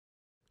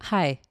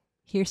Hi,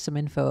 here's some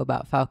info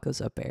about Falco's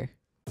Upair.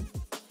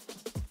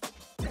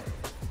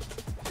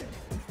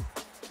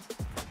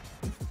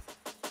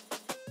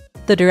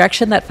 The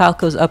direction that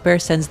Falco's Upair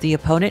sends the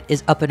opponent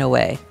is up and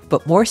away,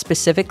 but more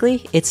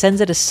specifically, it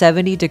sends at a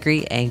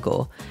 70-degree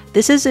angle.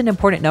 This is an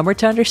important number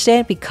to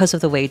understand because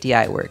of the way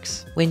DI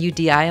works. When you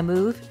DI a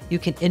move, you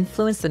can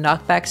influence the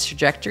knockback's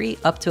trajectory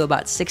up to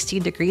about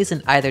 16 degrees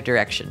in either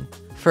direction.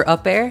 For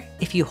Upair,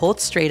 if you hold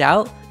straight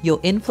out,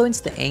 you'll influence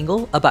the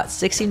angle about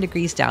 16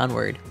 degrees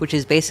downward, which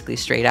is basically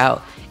straight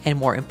out, and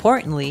more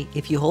importantly,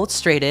 if you hold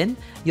straight in,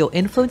 you'll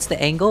influence the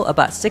angle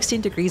about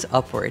 16 degrees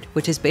upward,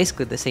 which is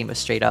basically the same as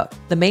straight up.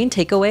 The main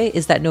takeaway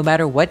is that no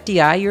matter what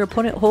DI your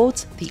opponent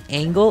holds, the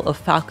angle of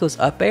Falco's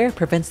Upair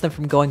prevents them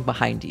from going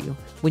behind you.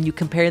 When you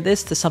compare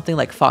this to something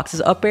like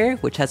Fox's Upair,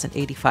 which has an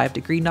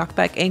 85-degree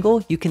knockback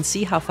angle, you can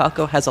see how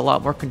Falco has a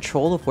lot more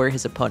control of where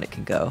his opponent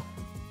can go.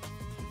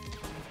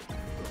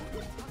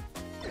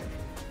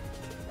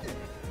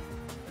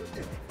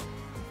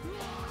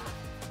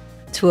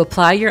 To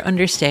apply your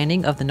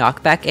understanding of the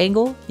knockback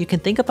angle, you can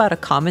think about a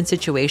common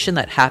situation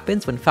that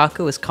happens when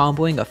Falco is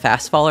comboing a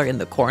fast faller in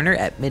the corner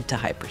at mid to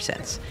high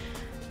percents.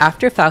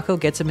 After Falco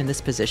gets him in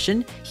this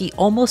position, he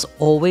almost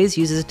always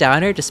uses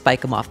down air to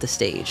spike him off the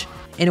stage.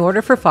 In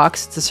order for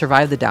Fox to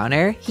survive the down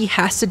air, he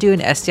has to do an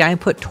SDI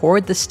input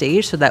toward the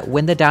stage so that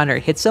when the down air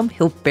hits him,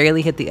 he'll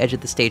barely hit the edge of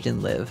the stage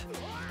and live.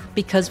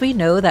 Because we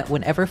know that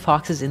whenever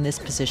Fox is in this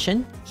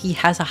position, he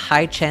has a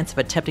high chance of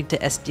attempting to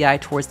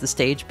SDI towards the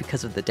stage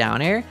because of the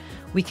down air,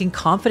 we can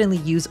confidently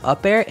use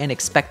up air and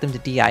expect them to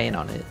DI in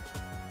on it.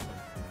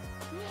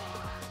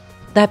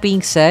 That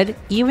being said,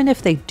 even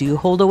if they do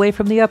hold away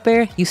from the up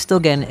air, you still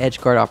get an edge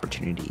guard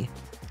opportunity.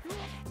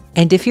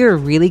 And if you're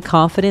really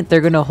confident they're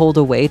going to hold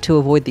away to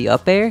avoid the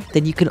up air,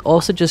 then you can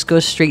also just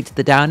go straight to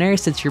the down air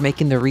since you're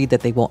making the read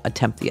that they won't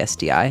attempt the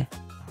SDI.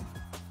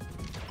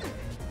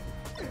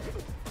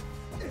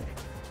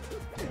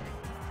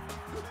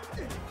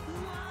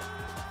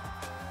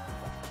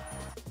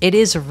 It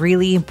is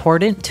really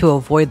important to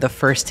avoid the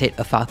first hit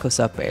of Falco's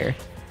Upair.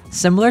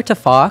 Similar to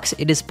Fox,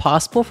 it is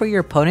possible for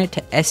your opponent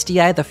to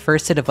SDI the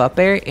first hit of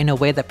Upair in a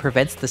way that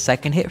prevents the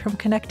second hit from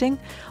connecting,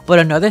 but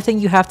another thing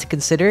you have to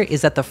consider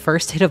is that the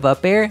first hit of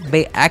Upair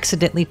may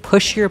accidentally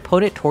push your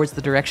opponent towards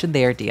the direction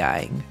they are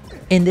DIing.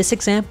 In this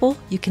example,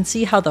 you can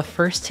see how the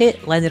first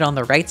hit landed on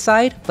the right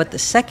side, but the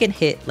second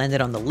hit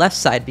landed on the left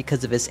side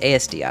because of his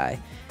ASDI.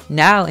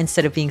 Now,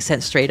 instead of being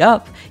sent straight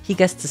up, he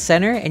gets to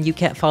center and you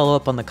can't follow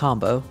up on the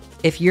combo.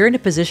 If you're in a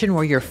position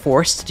where you're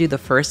forced to do the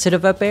first hit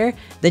of Upair,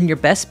 then your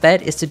best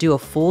bet is to do a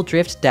full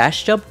drift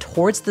dash jump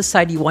towards the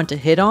side you want to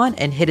hit on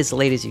and hit as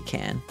late as you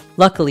can.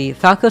 Luckily,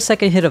 Falco's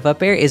second hit of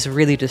Upair is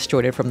really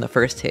distorted from the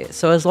first hit,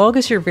 so as long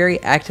as you're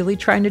very actively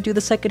trying to do the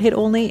second hit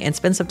only and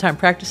spend some time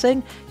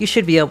practicing, you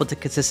should be able to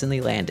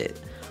consistently land it.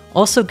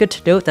 Also good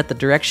to note that the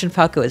direction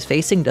Falco is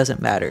facing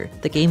doesn't matter,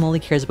 the game only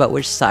cares about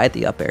which side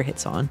the Upair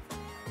hits on.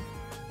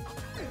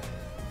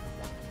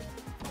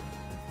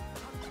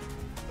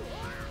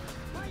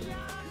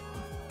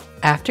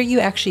 After you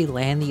actually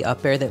land the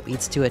up air that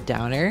leads to a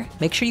down air,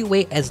 make sure you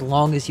wait as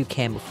long as you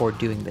can before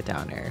doing the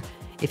down air.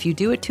 If you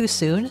do it too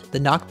soon,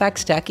 the knockback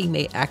stacking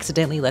may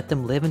accidentally let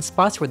them live in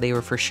spots where they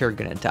were for sure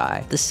gonna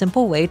die. The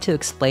simple way to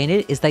explain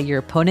it is that your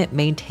opponent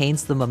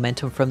maintains the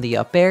momentum from the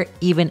up air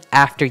even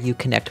after you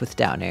connect with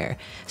down air.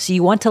 So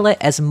you want to let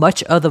as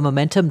much of the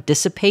momentum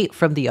dissipate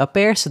from the up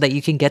air so that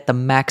you can get the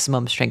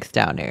maximum strength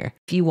down air.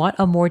 If you want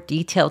a more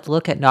detailed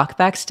look at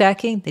knockback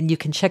stacking, then you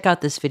can check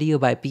out this video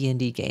by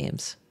B&D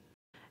Games.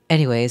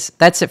 Anyways,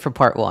 that's it for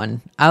part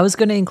 1. I was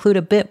going to include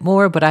a bit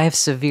more, but I have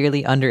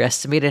severely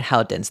underestimated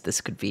how dense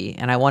this could be,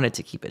 and I wanted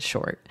to keep it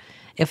short.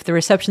 If the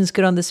reception's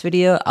good on this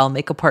video, I'll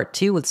make a part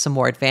 2 with some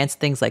more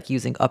advanced things like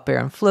using up air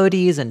on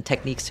floaties and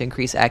techniques to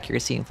increase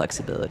accuracy and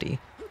flexibility.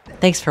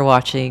 Thanks for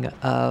watching.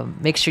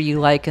 Make sure you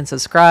like and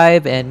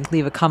subscribe, and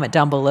leave a comment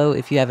down below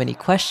if you have any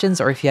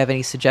questions or if you have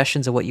any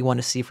suggestions of what you want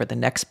to see for the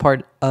next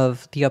part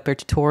of the up air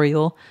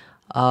tutorial.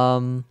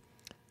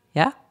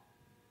 Yeah,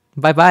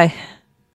 bye-bye.